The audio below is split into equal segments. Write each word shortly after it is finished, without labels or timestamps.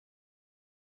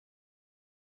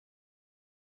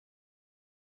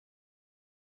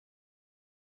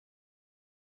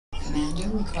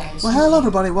Commander requires... Well, hello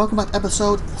everybody, welcome back to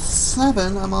episode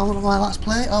 7. I'm on my last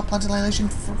play of Planetary Annihilation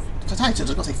TITANS. I was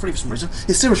going to say free for some reason.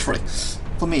 It's series free.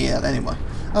 For me, yeah, anyway.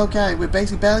 Okay, we're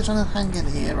basically barely trying to hang in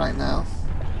here right now.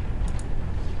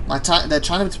 They're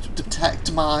trying to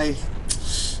detect my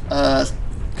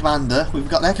commander. We've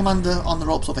got their commander on the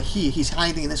ropes over here. He's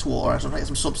hiding in this water. So I'm trying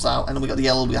to get some subs out. And then we got the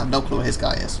yellow. We have no clue where his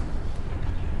guy is.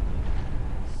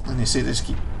 And you see they just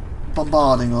keep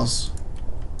bombarding us.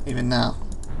 Even now.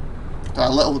 There are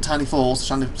little tiny falls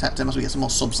trying to protect him as we get some more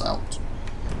subs out.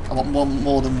 I want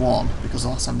more than one because the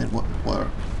last time didn't work.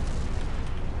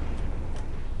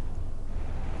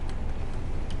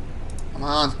 Come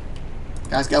on.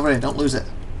 Guys, get over here. Don't lose it.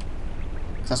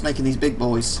 That's making these big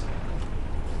boys.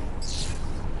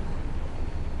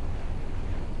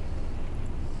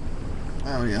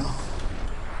 There we go.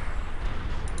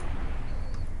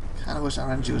 Kinda wish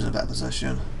our energy was in a better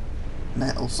position.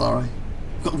 Metal, sorry.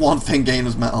 Got one thing gained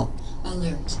as metal.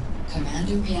 Alert.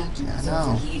 Commander reactor is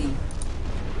overheating.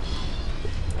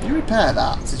 Can you repair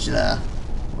that since you're there?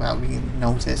 Without being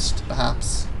noticed,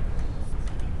 perhaps.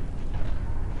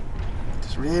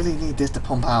 Just really need this to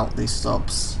pump out these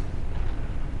subs.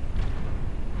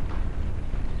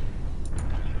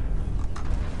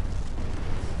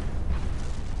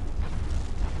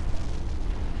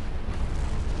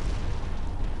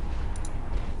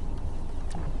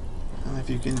 If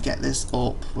you can get this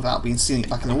up without being seen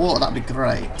back in the water, that'd be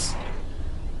great.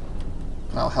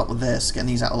 That'll help with this. Getting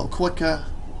these out a little quicker,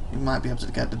 you might be able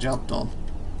to get the job done.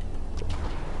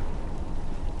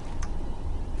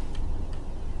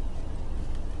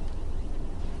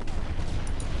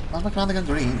 Why's my commander going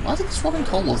green? Why is it swapping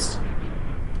colours?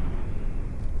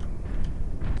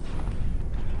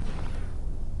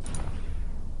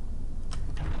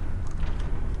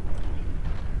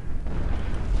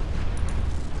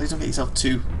 Please don't get yourself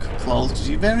too close because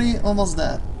you're very almost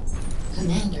dead.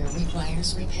 Commander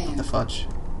requires repair. What the fudge?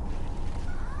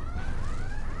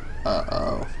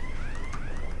 Uh-oh.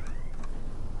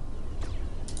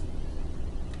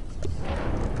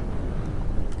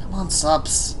 Come on,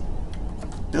 subs.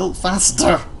 Build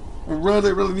faster. We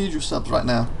really, really need your subs right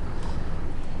now.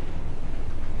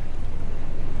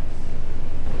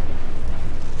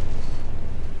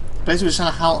 Basically, we're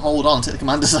trying to hold on, take the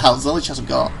commanders out. It's the only chance we've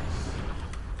got.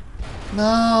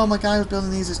 No, my guy who's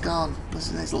building these is gone. This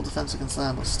is a nice little defensive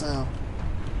concern, but still.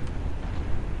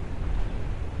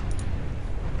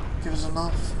 Give us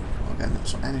enough. We're getting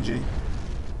some energy.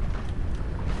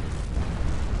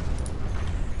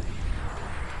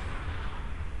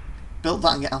 Build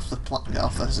that and get off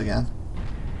this again.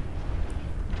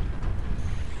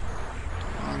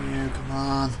 Come on, you, come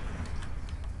on.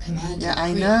 Commander, yeah,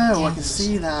 I know. I can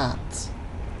see that.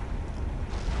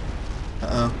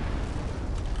 Uh-oh.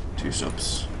 2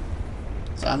 subs.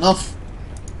 Is that enough?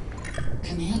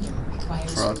 Commander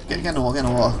requires Fraud. Get in the water, get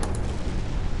in the water.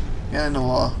 Get in the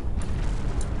water.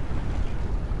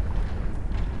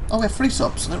 Oh, we have 3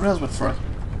 subs. I didn't realise we had 3.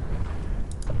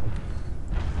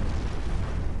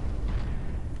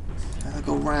 I'll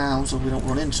go round so we don't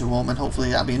run into him, and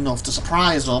hopefully that'll be enough to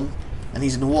surprise him. And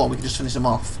he's in the water, we can just finish him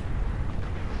off.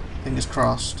 Fingers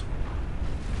crossed.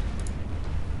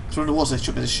 So in the water, they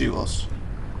should be able to shoot us.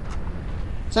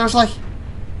 Seriously?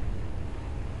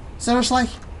 Seriously?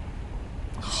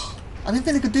 I didn't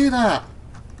think they could do that.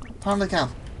 Apparently they can.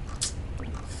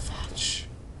 Fudge.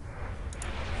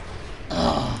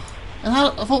 And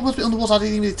how, I thought it must be underwater, how did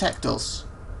he even detect us?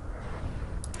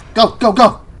 Go, go,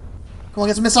 go! Come on,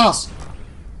 get some missiles!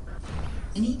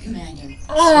 Enemy commander.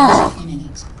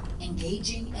 Imminent.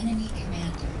 Engaging enemy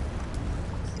commander.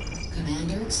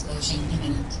 Commander explosion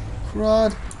imminent.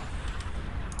 Crud.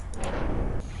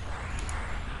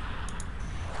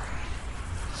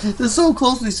 They're so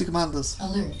close to these 2 commanders.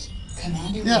 Alert.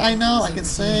 Commander. Yeah, I know, I can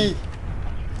see.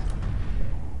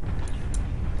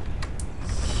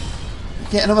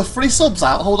 Get another 3 subs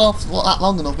out, hold off not that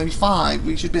long enough, maybe 5.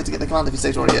 We should be able to get the commander if he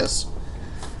stays where he is.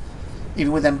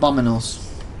 Even with them bombing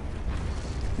us.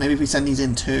 Maybe if we send these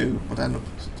in 2, we'll end up...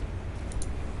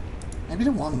 Maybe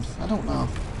the 1, I don't know.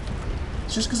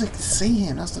 It's just because they can see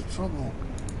him, that's the trouble.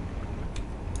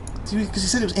 Because he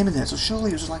said it was imminent, so surely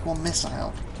it was just like 1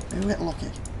 missile. Maybe we get lucky.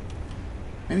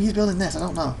 Maybe he's building this, I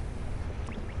don't know.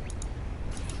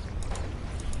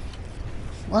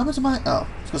 What happened to my... Oh, I was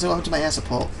going to say what happened to my air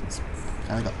support. It's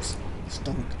kind of got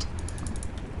stunked.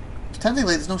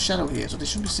 Technically there's no shadow here, so they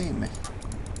shouldn't be seeing me.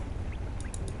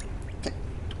 Okay.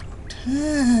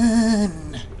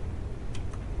 Turn!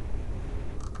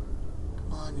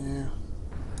 Come on, you.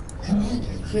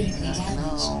 Commander critically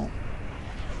damaged. No.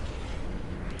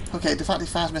 Okay, the fact he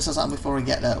fires missiles at him before we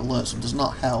get there alerts him does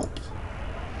not help.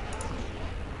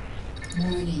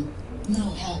 Warning. No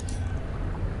help.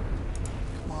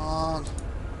 Come on.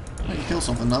 I need to kill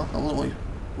something though. That wasn't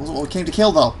what we came to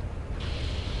kill though.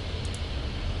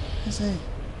 Where's he?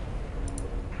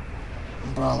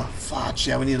 Umbrella. Fudge,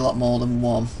 yeah, we need a lot more than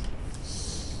one.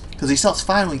 Because he starts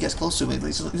firing when he gets close to me. He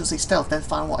doesn't say stealth, then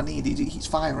find what I need. He's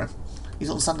firing. He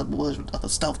doesn't understand the word of the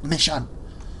stealth mission.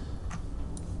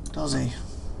 Does he?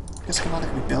 I guess Commander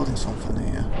could be building something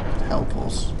here to help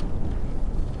us.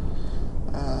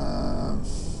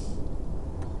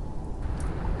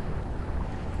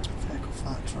 Vehicle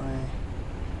factory.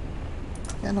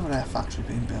 Get another air factory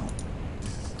being built.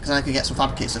 Because I could get some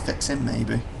fabricators to fix him,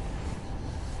 maybe.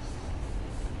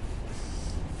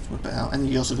 Would help. And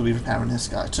you also could be repairing this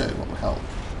guy too, what would help.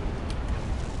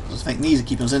 Because I think these are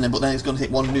keeping us in there, but then it's going to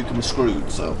take one nuke and we're screwed,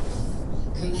 so.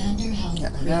 Commander health.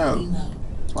 Yeah, I know.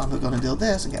 That's why I'm going to do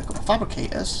this and get a couple of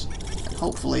fabricators, and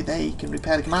hopefully they can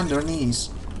repair the commander and these.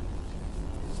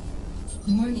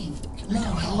 Warning.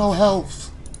 Low health.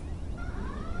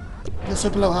 You're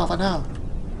super low health, I know.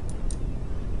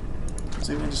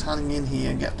 So we can just hang in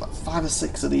here and get like 5 or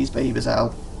 6 of these babies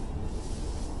out.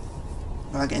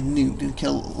 Without getting nuked and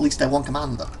kill at least their one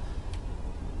commander.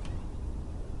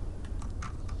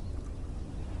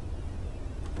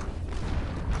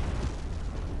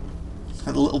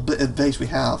 And the little bit of base we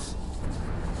have.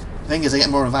 The thing is, they get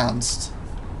more advanced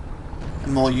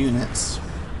and more units.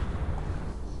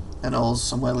 And us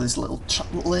somewhere in this little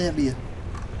area.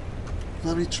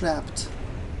 Very trapped.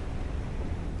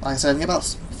 Like I said, I think about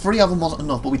 3 of them wasn't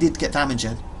enough, but we did get damage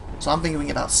in. So I'm thinking we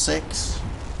can get about 6.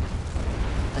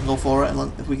 And go for it,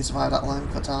 and if we can survive that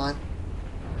length of time.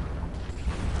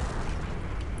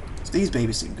 So these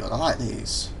babies seem good. I like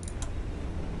these.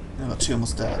 I've got 2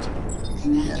 almost dead.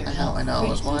 Yeah, I know.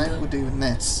 That's why we're doing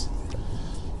this.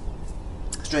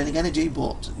 It's draining energy,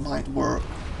 but it might work.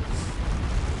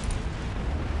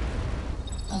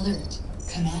 Alert.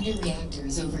 Commander reactor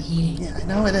is overheating. Yeah, I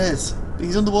know it is. But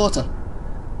he's underwater.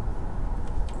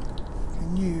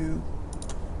 Can you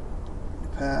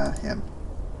repair him?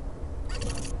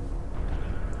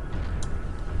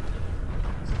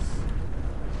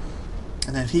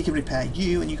 And then if he can repair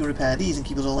you, and you can repair these and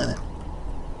keep us all in it.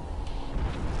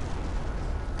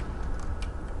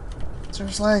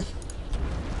 Seriously?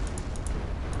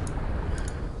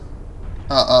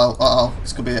 Uh-oh.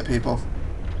 This could be it, people.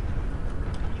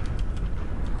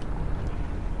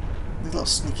 These little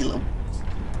sneaky little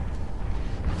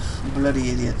bloody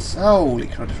idiots. Holy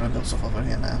crap, they're trying to build stuff over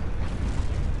here now.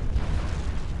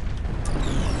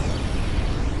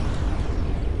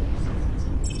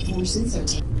 Forces are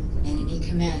taking enemy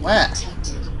commander Where?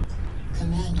 detected.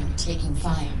 Commander taking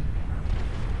fire.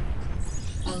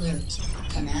 Alert.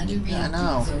 Commander reactor Yeah, I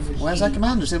know. is overheating. Where's that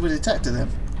commander? Said we detected him.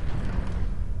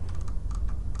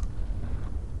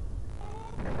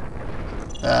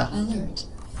 There. Alert.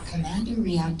 Commander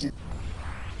reactor.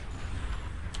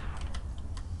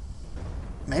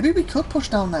 Maybe we could push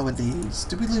down there with these.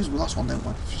 Did we lose? We lost one, didn't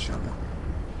we? For sure.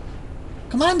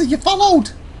 Commander, you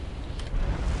followed!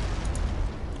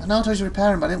 I know I told you to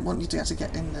repair him, but I didn't want you to actually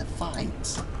get in the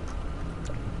fight.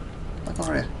 Back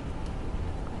over here.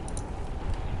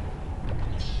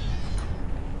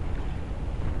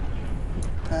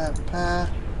 Repair.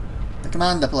 The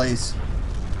commander, please.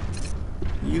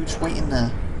 You just wait in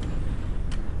there.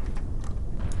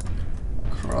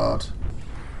 Crud.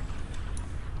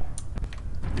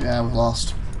 Yeah, we've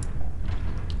lost.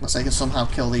 Let's say I can somehow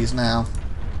kill these now.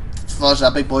 Fudge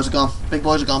that, big boys are gone. Big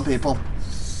boys are gone, people.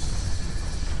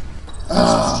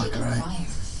 Oh, great.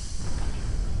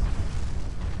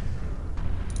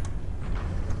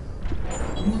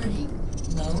 Warning.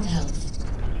 Low health.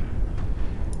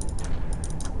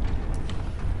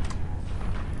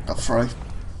 Got 3.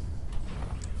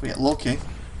 If we get lucky.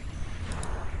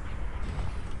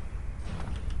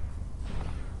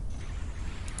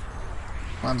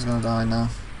 Man's gonna die now.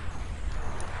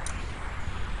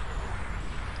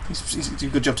 He's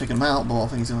doing a good job taking him out, but I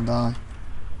think he's gonna die.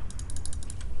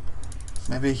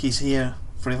 Maybe he's here.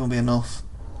 3 of them will be enough.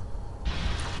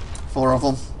 4 of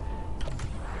them.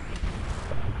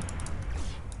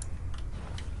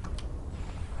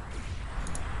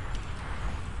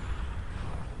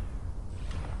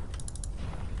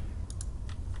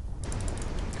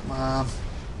 Come on.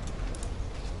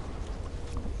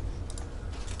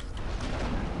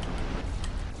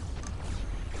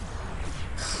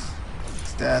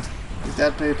 He's dead. He's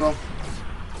dead, people.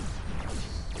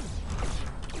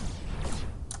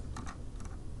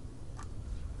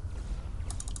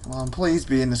 Come on, please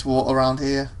be in this water around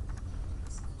here.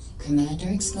 Commander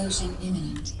explosion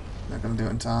imminent. Not gonna do it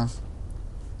in time.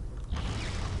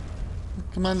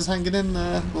 Commander's hanging in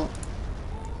there, but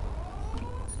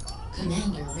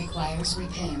Commander requires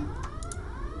repair.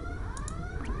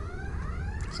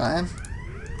 Is that him?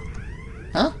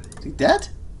 Huh? Is he dead?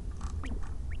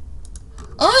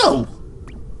 Oh!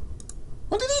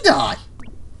 When did he die?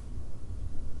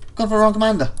 Gone for the wrong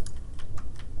commander.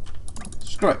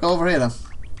 Screw it, go over here then.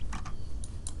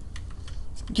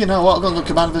 You know what, I'm going to go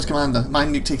command this commander. My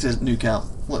nuke takes his nuke out.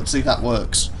 Let's see if that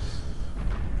works.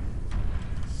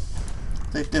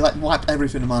 They like wipe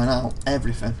everything of mine out.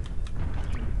 Everything.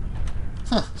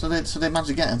 Huh, so they managed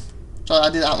to get him. So I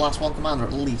did outlast one commander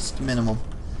at least, minimum.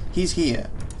 He's here.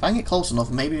 If I can get close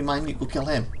enough, maybe my nuke will kill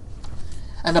him.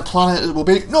 And the planet will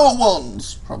be no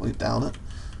one's! Probably doubt it.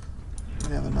 You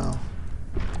never know.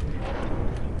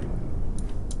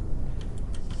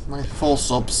 My 4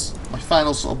 subs. My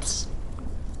final subs.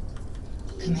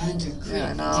 Commander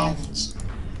critical damage.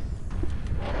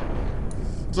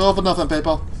 It's all for nothing,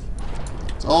 people.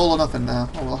 It's all or nothing now.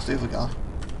 Oh, we lost the other guy.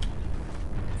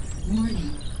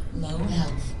 Warning. Low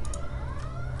health.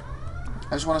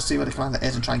 I just want to see where the commander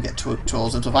is and try and get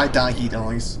towards him. So if I die, he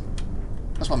dies.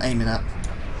 That's what I'm aiming at.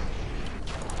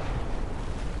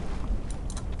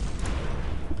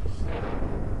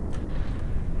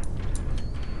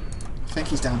 I think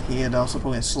he's down here though, so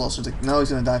probably slow. So no,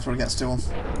 he's going to die before he gets to him.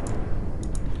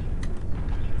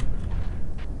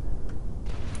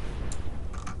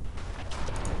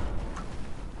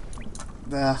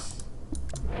 There.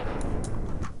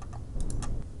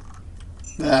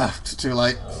 There. Too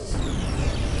late.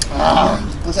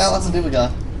 Ah! Let's outlast the other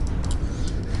guy.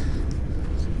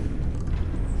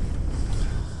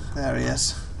 There he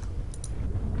is.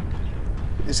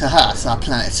 It's our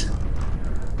planet.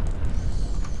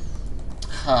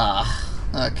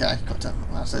 Okay, got to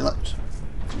actually let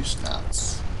a few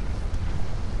stats.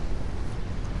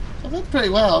 I did pretty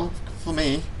well for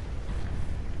me.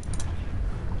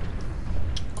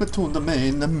 Quit on the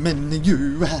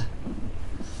menu.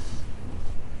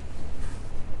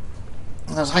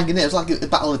 I was hanging there, it was like a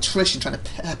battle of attrition trying to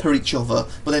pepper each other,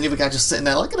 but then the other guy just sitting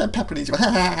there like, I'm peppering each other,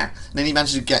 and then he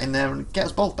managed to get in there and get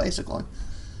us both, basically.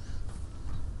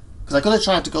 Because I could have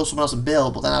tried to go somewhere else and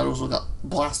build, but then I also got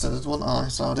blasted, wouldn't I?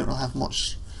 So I didn't really have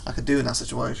much I could do in that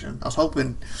situation. I was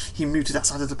hoping he moved to that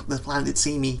side of the planet, he'd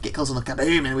see me, get close enough,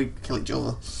 kaboom, and we'd kill each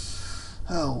other.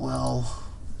 Oh well.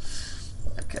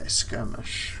 Okay,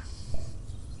 skirmish.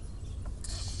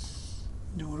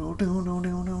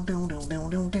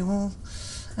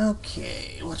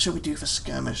 Okay, what should we do for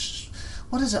skirmish?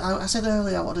 What is it? I said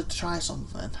earlier I wanted to try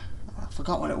something. I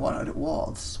forgot what it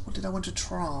was. What did I want to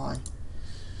try?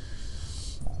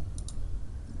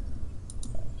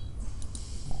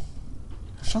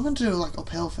 Something to do with like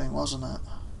uphill thing, wasn't it?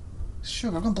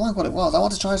 Sure, I've gone blank what it was. I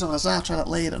wanted to try something. I said I'll try that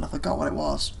later, and I forgot what it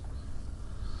was.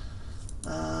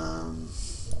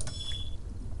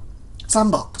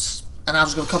 Sandbox. And I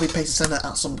was going to copy paste and send it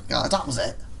at some guy. That was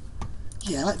it.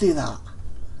 Yeah, let's do that.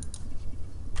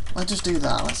 Let's just do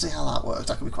that. Let's see how that works.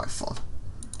 That could be quite fun.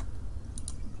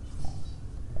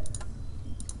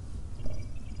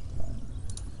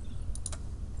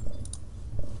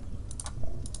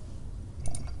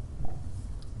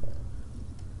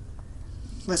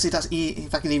 Let's see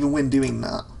if I can even win doing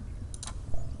that.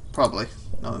 Probably.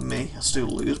 Not me. I'll still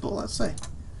lose, but let's see.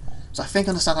 So I think I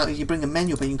understand how you bring a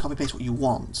menu up and you can copy paste what you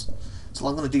want. So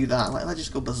I'm going to do that. Let's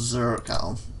just go berserk at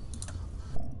them.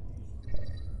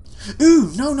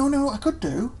 Ooh, no, I could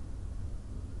do.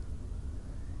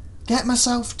 Get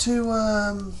myself to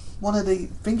one of the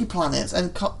thingy planets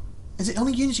and is it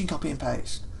only units you can copy and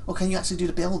paste? Or can you actually do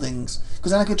the buildings?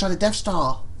 Because then I could try the Death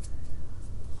Star.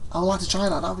 I would like to try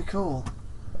that, that would be cool.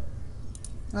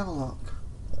 Have a look.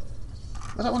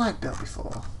 Is that one I built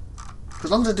before?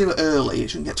 As long as I do it early,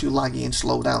 it shouldn't get too laggy and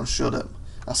slow down, should it?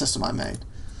 That system I made.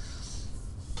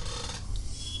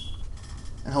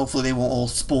 And hopefully they won't all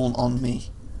spawn on me.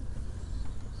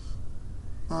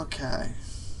 Okay.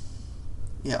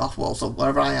 Yeah, off-world, so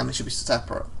wherever I am, it should be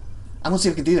separate. I'm going to see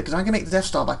if I can do that, because I can make the Death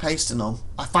Star by pasting them.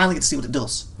 I finally get to see what it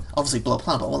does. Obviously, blow a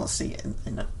planet, but I want to see it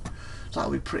in it. So that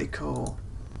would be pretty cool.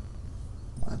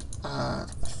 I'd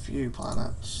add a few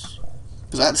planets.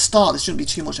 Because at the start, there shouldn't be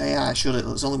too much AI, should it?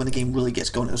 It's only when the game really gets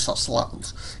going, it'll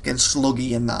start getting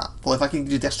sluggy and that. But if I can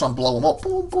do Death Star and blow them up,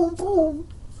 boom, boom, boom.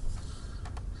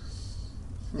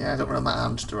 Yeah, I don't really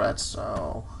mind Dread,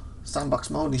 so sandbox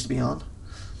mode needs to be on.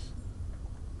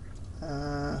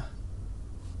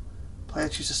 Player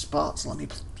chooses spots. Let me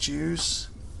choose.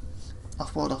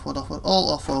 Off-world, off-world, off-world. All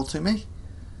off-world to me.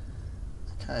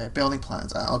 Okay, building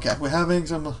planets. Okay, we're having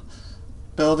some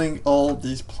building all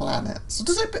these planets. So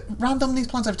does it random these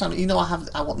planets every time? You know,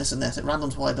 I want this and this. It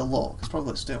randoms why they look. It's probably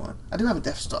what it's doing. I do have a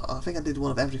Death Star. I think I did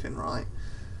one of everything right.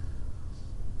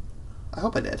 I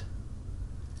hope I did.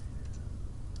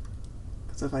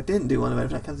 So if I didn't do one of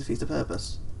everything, I can defeat the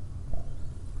purpose.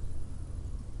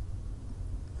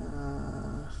 I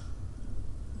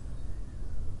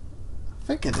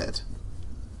think I did.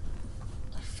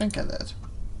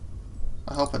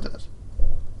 I hope I did.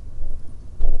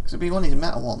 Because it'd be one of these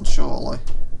metal ones, surely.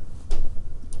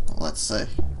 Well, let's see.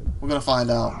 We're going to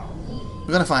find out. We're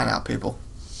going to find out, people.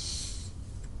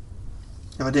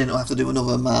 If I didn't, I'll have to do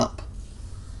another map.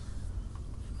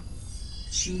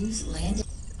 Choose landing.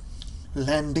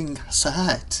 Landing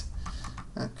site.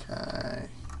 Okay.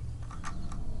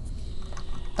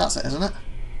 That's it, isn't it?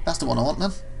 That's the one I want,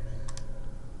 then.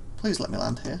 Please let me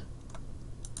land here.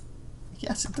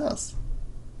 Yes, it does.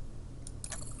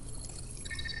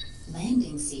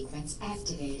 Landing sequence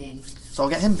activated. So I'll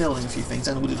get him building a few things,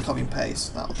 and we'll do the copy and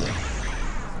paste. That'll do.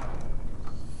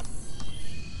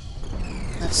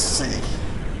 Let's see.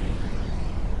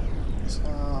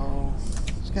 So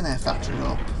let's get an air factory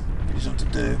up. Give you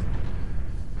something to do.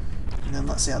 And then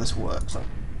let's see how this works. So,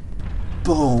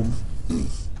 boom.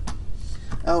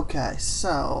 Okay,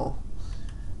 so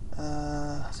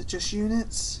is it just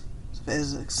units? So if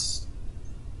it is,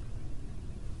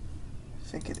 I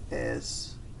think it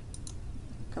is.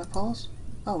 Can I pause?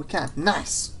 Oh, we can.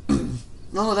 Nice.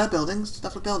 No, they're buildings.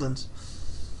 Definitely buildings.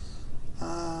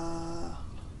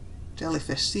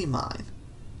 Jellyfish sea mine.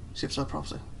 Ships are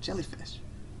property. Jellyfish.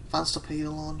 Advanced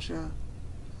torpedo launcher.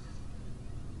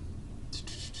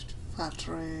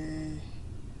 Factory.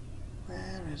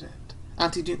 Where is it?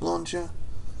 Anti-nuke launcher.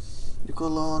 Nuclear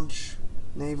launch.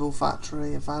 Naval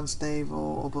factory. Advanced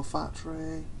naval. Upper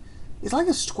factory. It's like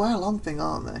a square long thing,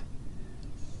 aren't they?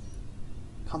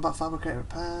 Combat fabricate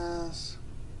repairs.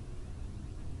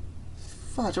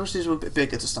 Fudge, I wish these were a bit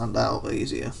bigger to stand out, but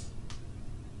easier.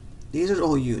 These are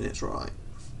all units, right?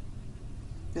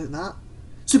 Isn't that?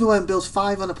 Superweapon builds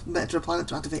 5 on a meter planet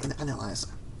to activate an analyzer.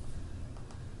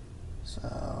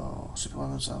 So,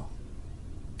 superweapon, so.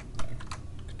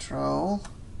 Control.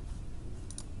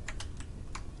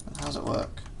 And how does it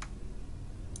work?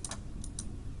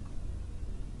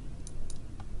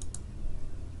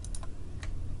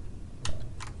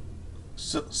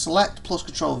 So, select plus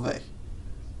Control V.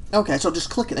 Okay, so just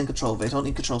click it and Control V. I don't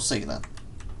need Control C then.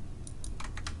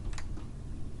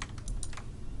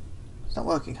 It's not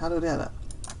working. How do I do that?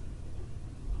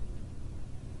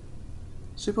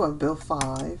 Superweapon build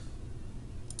 5.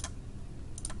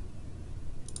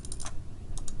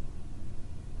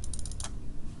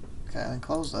 Okay, then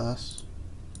close this.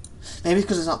 Maybe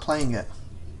because it's not playing it.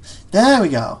 There we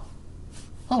go.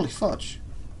 Holy fudge.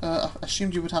 I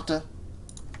assumed you would have to.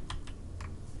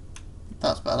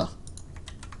 That's better.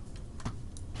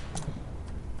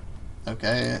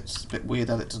 Okay, it's a bit weird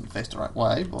that it doesn't face the right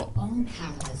way, but... All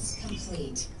paths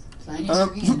complete.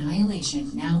 Planetary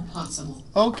annihilation now possible.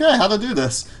 Okay, how do I do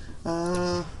this?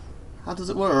 How does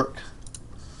it work?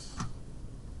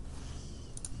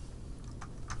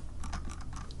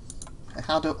 Okay,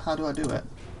 how do I do it?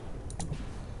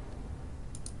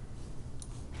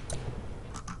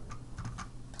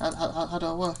 How do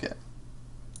I work it?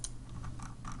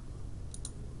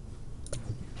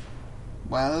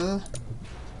 Well,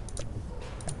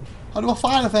 how do I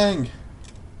fire the thing?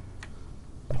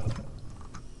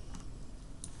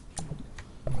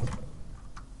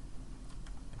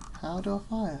 How do I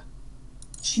fire?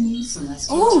 Choose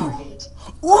celestial target.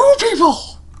 Oh,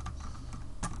 people!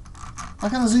 How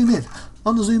can I zoom in? I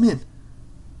want to zoom in.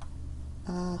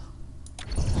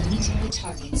 Planetary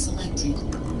target selected.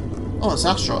 Oh, it's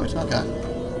asteroid. Okay.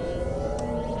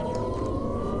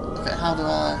 Okay, how do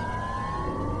I?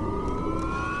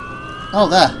 Oh,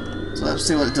 there. So let's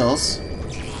see what it does.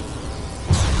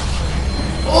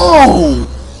 Oh!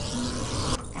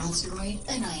 Asteroid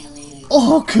annihilated.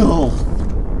 Oh, cool.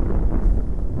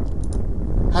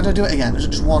 How do I do it again? Is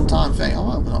it just one time thing? Oh,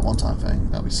 well, not one time thing.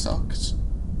 That'd be sucked.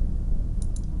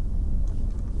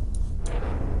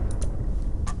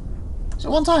 Is it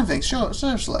one time thing? Sure,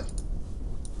 seriously.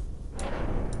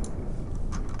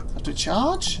 Have to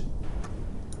charge?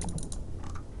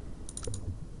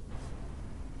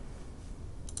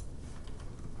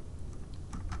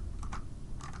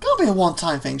 Can't be a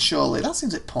one-time thing, surely. That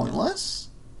seems a bit pointless.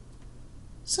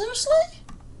 Seriously?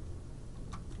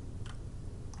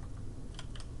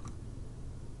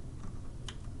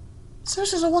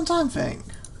 Seriously, it's a one-time thing.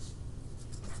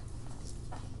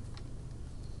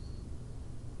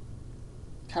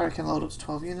 Carrier can load up to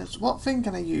 12 units. What thing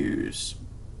can I use?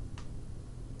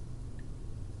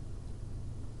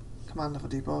 Commander for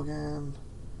debugging.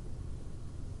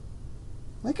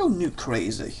 Let go nuke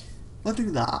crazy. Let's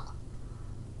do that.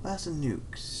 Where's the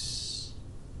nukes?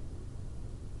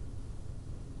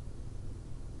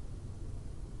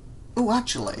 Oh,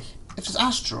 actually, If there's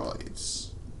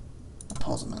asteroids...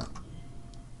 Pause a minute.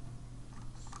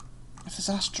 If there's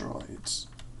asteroids...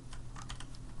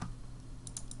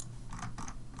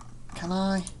 Can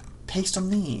I paste on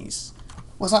these?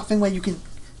 What's that thing where you can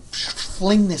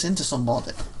fling this into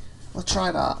somebody? Let's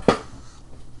try that.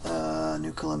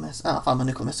 Nuclear miss. Ah, I found my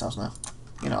nuclear missiles now.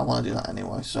 You know, I want to do that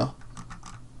anyway, so.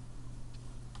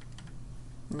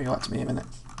 Let me go back to me a minute.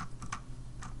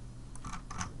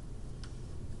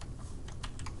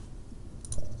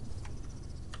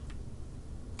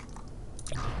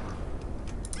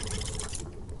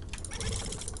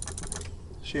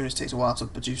 Assuming it takes a while to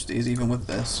produce these, even with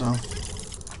this, so.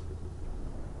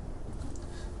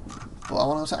 But I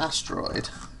want to go to asteroid.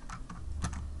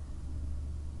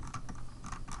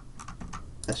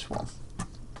 This one.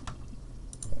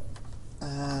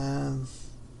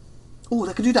 Oh,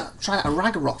 they could do that. Try out a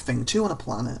Ragnarok thing too on a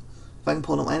planet. If I can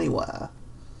pull them anywhere.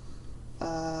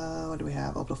 What do we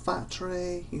have? Orbital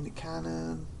factory, unit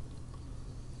cannon.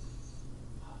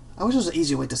 I wish there was an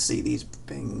easier way to see these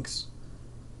things.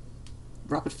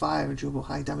 Rapid fire, durable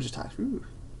high damage attacks. Ooh.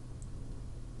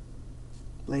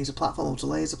 Laser platform, to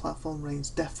laser platform, rains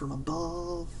death from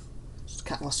above. Just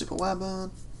catalyst super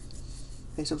weapon.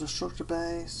 Base of the structure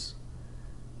base.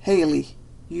 Haley,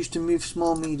 used to move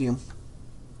small medium.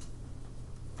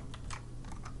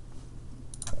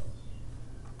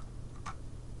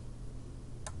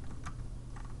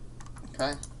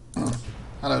 Okay.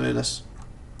 How do I do this?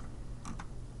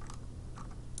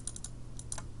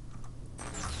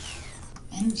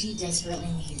 Energy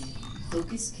desperately needed.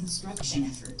 Focus construction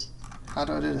effort. How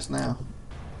do I do this now?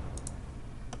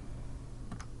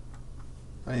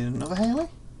 I need another Haley?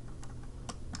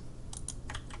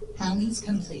 Haley's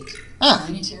complete. Ah!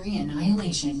 Planetary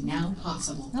annihilation now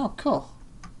possible. Oh, cool.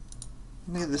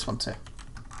 Let me get this one too.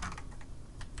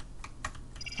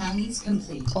 Haley's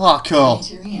complete. Oh, cool.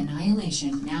 Planetary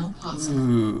annihilation now possible.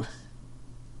 Ooh.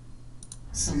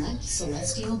 Select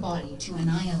celestial body to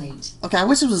annihilate. Okay, I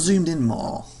wish it was zoomed in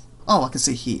more. Oh, I can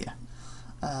see here.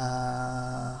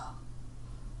 Let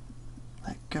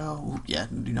go. Ooh, yeah,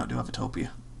 do not do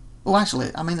IVATOPia. Oh,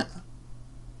 actually, I mean,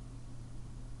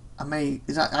 I may.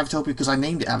 Is that IVATOPia because I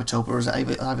named it IVATOPia, or is it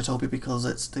IVATOPia because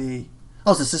it's the?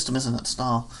 Oh, it's the system, isn't it?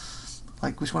 Star.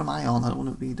 Like, which one am I on? I don't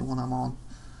want to be the one I'm on.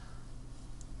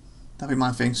 That'd be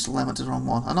my thing. Slam to the wrong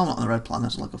one. I know I'm not on the red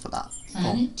planet, so I'll go for that.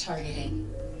 Planet targeting.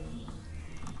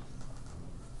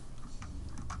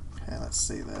 Okay, let's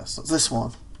see this. It's this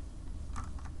one.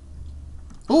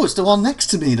 Oh, it's the one next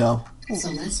to me, though. Ooh.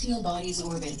 Celestial body's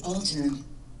orbit altered.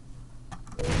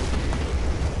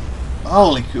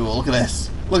 Holy cool, look at this.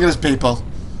 Look at this, people.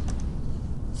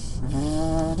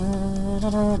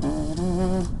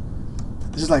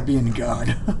 This is like being a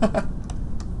guard.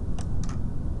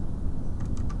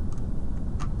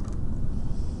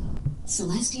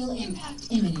 Celestial impact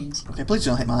imminent. Okay, please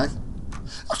don't hit mine.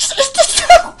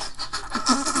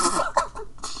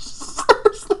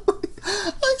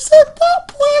 I said that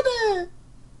planet!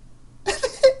 It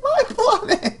hit my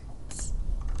planet!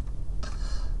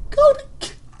 Gotta be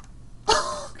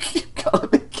you gotta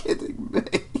be kidding me.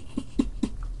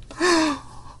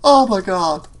 Oh my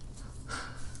god.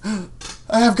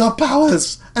 I have got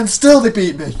powers, and still they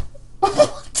beat me. What the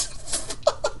fuck?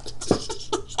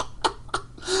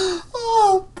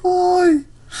 Oh boy.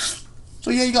 So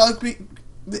yeah, you gotta be...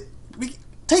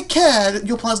 Take care that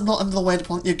your planet's not under the way of the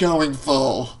planet you're going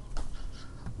for.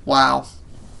 Wow.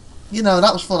 You know,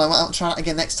 that was fun. I'll try that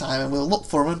again next time, and we'll look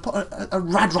for them and put a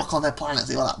rad rock on their planet,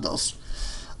 see what that does.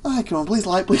 Alright, come on, please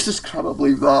like, please subscribe, I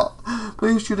believe that.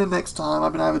 Please tune in next time.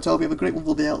 I've been IVATOPia, have a great one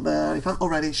will be out there. If you haven't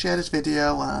already, share this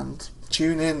video and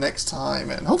tune in next time,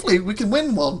 and hopefully we can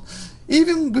win one.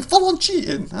 Even with full on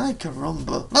cheating. Ay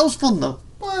caramba. That was fun though.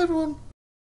 Bye everyone.